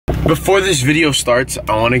Before this video starts,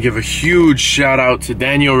 I want to give a huge shout out to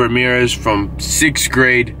Daniel Ramirez from 6th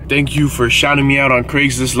grade. Thank you for shouting me out on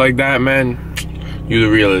Craigslist like that, man. You're the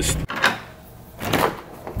realest.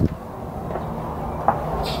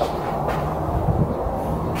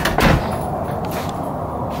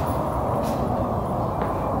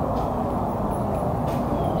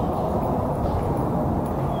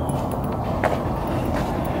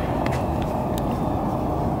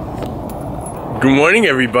 Good morning,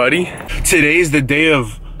 everybody. Today is the day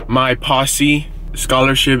of my Posse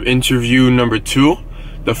scholarship interview number 2.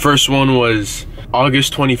 The first one was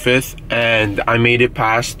August 25th, and I made it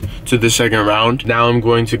past to the second round. Now I'm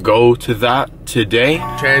going to go to that today.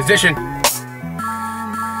 Transition.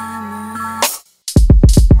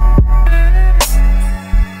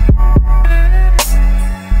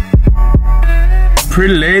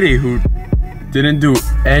 Pretty lady who didn't do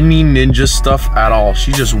any ninja stuff at all.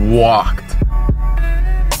 She just walked.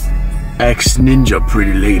 Ex-ninja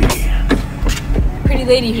pretty lady. Pretty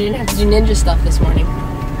lady who didn't have to do ninja stuff this morning.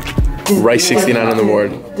 Write 69 on the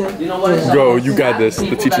board. Go, you got this.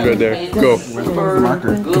 The teacher right there. Go.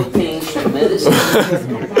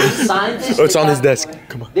 Oh, it's on his desk.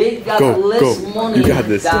 Come on. Go, go. You got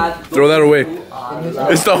this. Throw that away.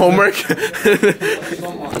 It's the homework.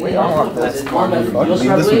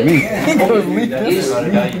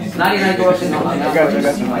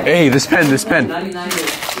 Hey, this pen.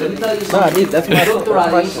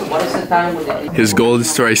 His goal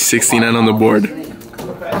is to write 69 on the board.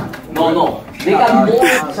 No.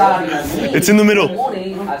 It's in the middle.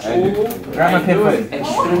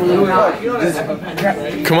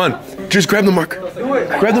 Come on. Just grab the marker.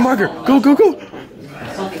 Grab the marker. Go, go, go.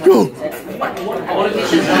 Go.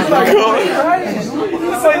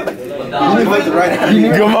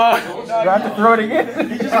 Come on. You have to throw it again.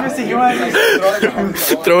 You just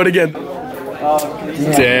missed it. Throw it again.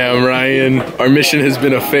 Damn, Ryan. Our mission has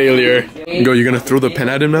been a failure. Go, you're gonna throw the pen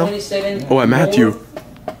at him now? Oh, at Matthew.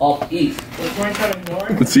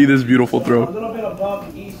 Let's see this beautiful throw. A little bit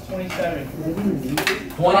above east 27.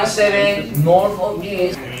 27 north of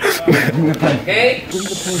east. Okay?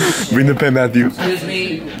 Bring the pen, Matthew. Excuse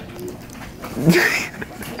me.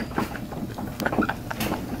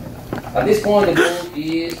 At this point, the goal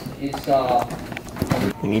is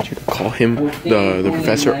I need you to call him, the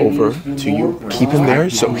professor, over to you. Keep him there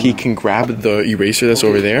so he can grab the eraser that's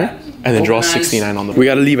over there and then draw 69 on the. We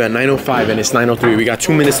gotta leave at 9:05 and it's 9:03. We got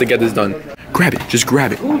 2 minutes to get this done. Grab it. Just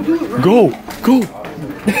grab it. Go. Go.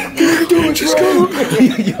 Just go.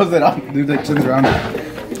 He yells it out. Dude, like, turns around.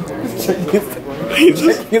 He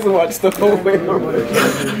just. He hasn't watched the whole way over.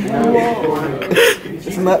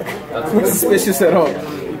 It's not suspicious at all.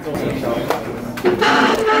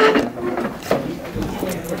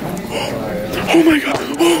 Oh my god.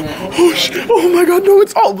 Oh my god, no,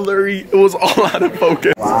 it's all blurry. It was all out of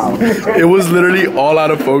focus. Wow. It was literally all out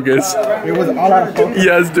of focus. It was all out of focus.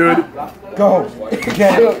 Yes, dude. Go.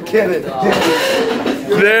 Get it. Get it.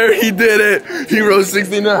 There, he did it. He wrote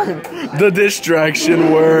 69. The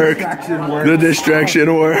distraction worked. The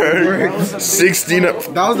distraction worked. 69.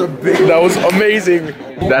 That was a big. That was amazing.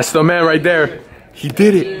 That's the man right there. He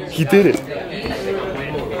did it. He did it.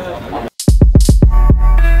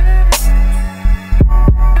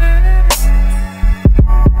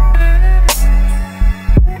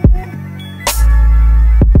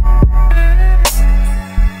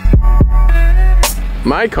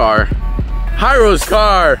 My car. Jairo's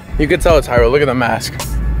car. You can tell it's Jairo. Look at the mask.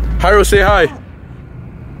 Jairo, say hi.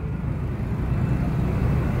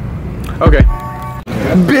 Okay.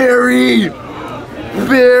 Barry.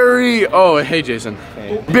 Barry. Oh, hey, Jason.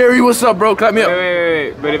 Hey. Barry, what's up, bro? Clap me up.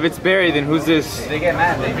 Wait. But if it's Barry, then who's this? They get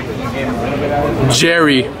mad. They get a little bit out of it.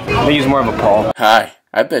 Jerry. I think he's more of a Paul. Hi.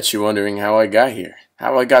 I bet you're wondering how I got here.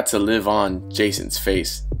 How I got to live on Jason's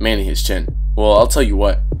face, mainly his chin. Well, I'll tell you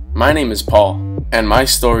what. My name is Paul, and my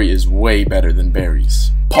story is way better than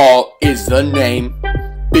Barry's. Paul is the name,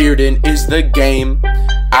 bearding is the game.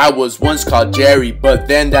 I was once called Jerry, but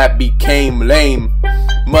then that became lame.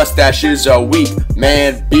 Mustaches are weak,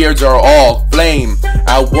 man, beards are all flame.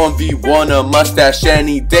 I 1v1 a mustache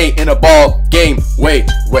any day in a ball game. Wait,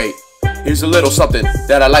 here's a little something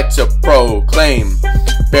that I like to proclaim.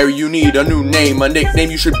 Barry, you need a new name, a nickname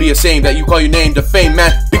you should be ashamed that you call your name to fame,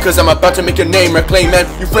 man. Because I'm about to make your name reclaim, man.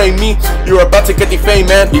 You frame me, you're about to get the fame,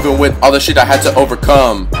 man. Even with all the shit I had to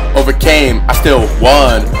overcome, overcame, I still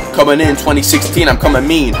won. Coming in 2016, I'm coming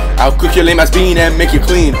mean. I'll cook your lame ass bean and make you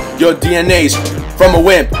clean. Your DNA's from a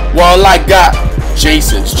wimp, well I got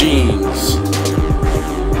Jason's genes.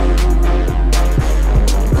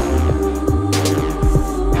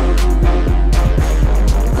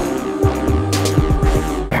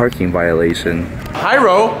 parking violation.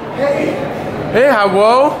 Jairo. Hey,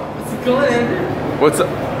 hello. What's going on? What's up?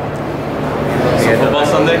 Football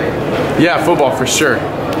Sunday? Yeah, football for sure.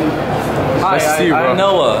 Hi, Let's see, bro. I'm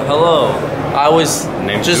Noah. Hello. I was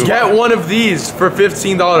just get one of these for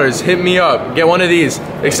 $15. Hit me up. Get one of these,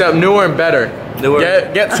 except newer and better.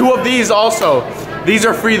 Get two of these also. These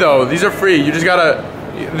are free though. These are free. You just gotta.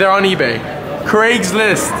 They're on eBay.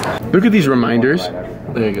 Craigslist. Look at these reminders.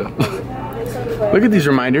 There you go. Look at these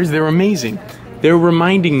reminders. They're amazing. They're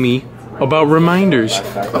reminding me about reminders.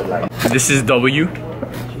 This is W.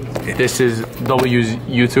 This is W's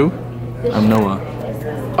YouTube. I'm Noah.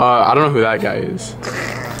 I don't know who that guy is.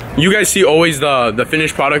 You guys see always the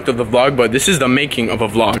finished product of the vlog, but this is the making of a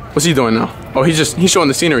vlog. What's he doing now? Oh, he's showing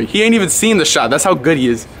the scenery. He ain't even seen the shot. That's how good he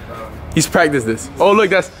is. He's practiced this. Oh, look,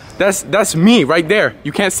 that's me right there.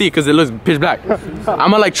 You can't see it because it looks pitch black.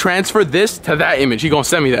 I'ma like transfer this to that image. He gonna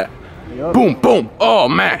send me that. Boom, boom. Oh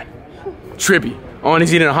man, trippy. Oh, and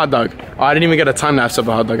he's eating a hot dog. Oh, I didn't even get a time lapse of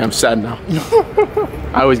a hot dog. I'm sad now.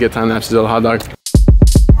 I always get time lapses of a hot dog.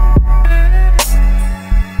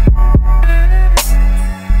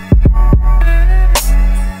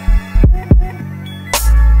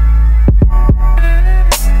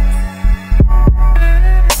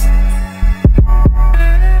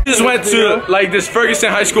 Just went to like this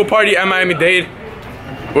Ferguson high school party at Miami-Dade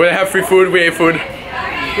where they have free food. We ate food.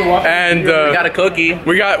 And we got a cookie.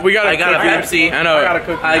 We got a Pepsi. And I got a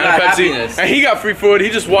cookie. I got Pepsi. Happiness. And he got free food.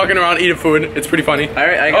 He's just walking around eating food. It's pretty funny.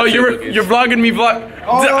 Oh, you're vlogging me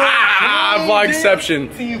vlogception.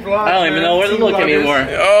 I don't even know where to look anymore.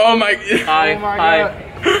 Oh my. Hi.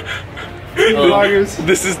 Vloggers.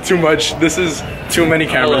 This is too much. This is too many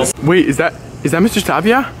cameras. Hello. Wait, is that Mr.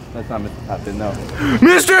 Tapia? That's not Mr. Tapia, no.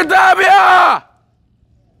 Mr. Tapia!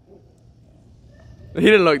 He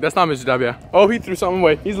didn't look. That's not Mr. Tapia. Oh, he threw something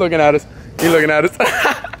away. He's looking at us. He's looking at us.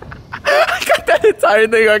 I got that entire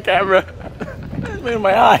thing on camera. It's made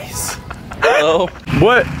my eyes. Hello.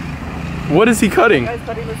 What is he cutting? The guy's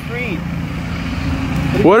cutting the street.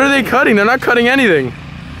 What are they cutting? They're not cutting anything.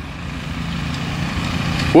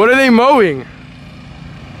 What are they mowing?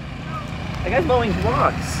 That guy's mowing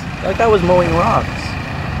rocks. That guy was mowing rocks.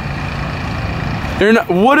 They're not.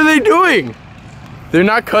 What are they doing? They're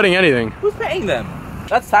not cutting anything. Who's paying them?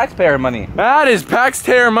 That's taxpayer money. That is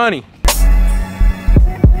taxpayer money.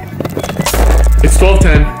 It's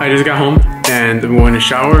 12:10. I just got home and I'm going to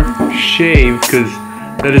shower, shave, because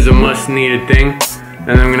that is a must needed thing. And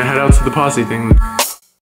then I'm going to head out to the Posse thing.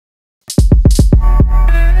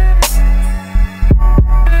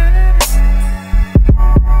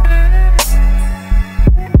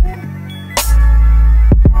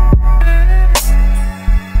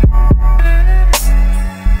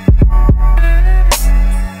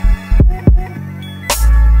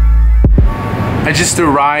 I just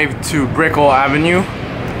arrived to Brickell Avenue.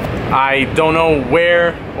 I don't know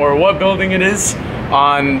where or what building it is.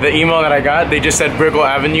 On the email that I got, they just said Brickell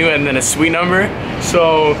Avenue and then a suite number.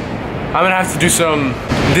 So I'm gonna have to do some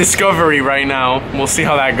discovery right now. We'll see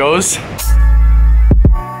how that goes.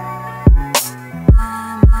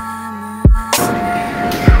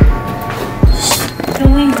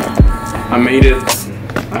 I made it.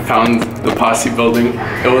 I found the Posse building.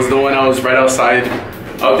 It was the one I was right outside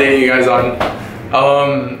updating you guys on.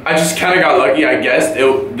 I just kind of got lucky, I guess.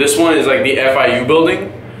 This one is like the FIU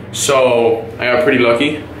building, so I got pretty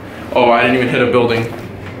lucky. Oh, I didn't even hit a building.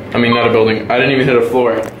 I mean, not a building. I didn't even hit a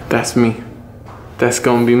floor. That's me. That's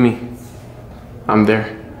gonna be me. I'm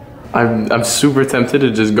there. I'm super tempted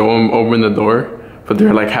to just go and open the door, but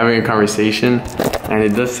they're like having a conversation, and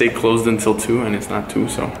it does say closed until 2, and it's not 2,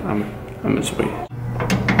 so I'm just waiting.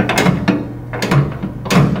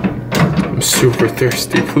 I'm super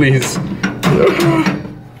thirsty, please.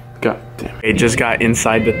 God damn. I just got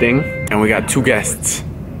inside the thing and we got 2 guests.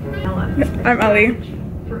 I'm Ellie.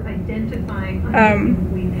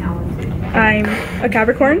 I'm a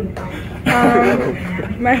Capricorn.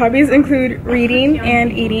 My hobbies include reading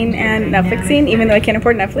and eating and Netflixing, even though I can't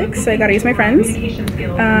afford Netflix, so I gotta use my friends.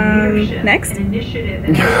 Next.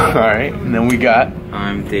 Alright, and then we got...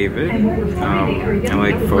 I'm David. I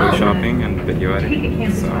like photoshopping and video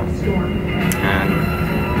editing, so... And...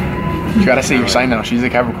 You gotta say your sign now. She's a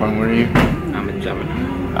Capricorn. What are you? I'm a Gemini.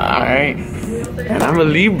 Alright. And I'm a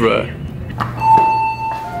Libra.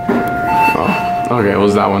 Oh, okay, what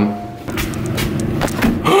was that one?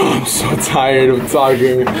 I'm so tired of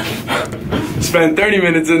talking. Spent 30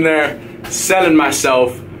 minutes in there selling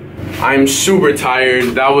myself. I'm super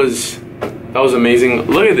tired. That was amazing.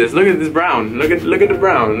 Look at this. Look at this brown. Look at the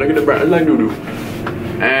brown. Look at the brown. It's like doo-doo.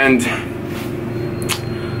 And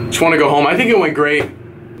just want to go home. I think it went great.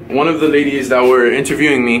 one of the ladies that were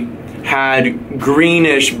interviewing me had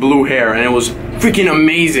greenish blue hair, and it was freaking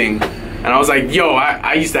amazing. And I was like, yo,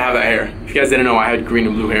 I used to have that hair. If you guys didn't know, I had green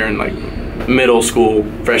and blue hair in like middle school,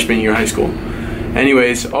 freshman year, high school.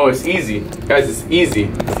 Anyways, oh, it's easy. Guys, it's easy.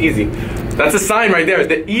 It's easy. That's a sign right there.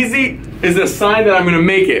 The easy is the sign that I'm gonna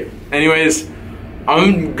make it. Anyways,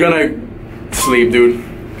 I'm gonna sleep, dude.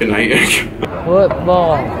 Good night.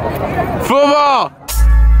 Football. Football!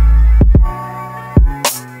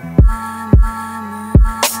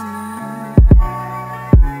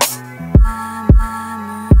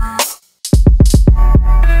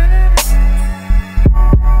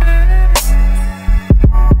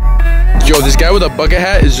 Yo, this guy with a bucket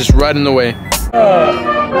hat is just right in the way.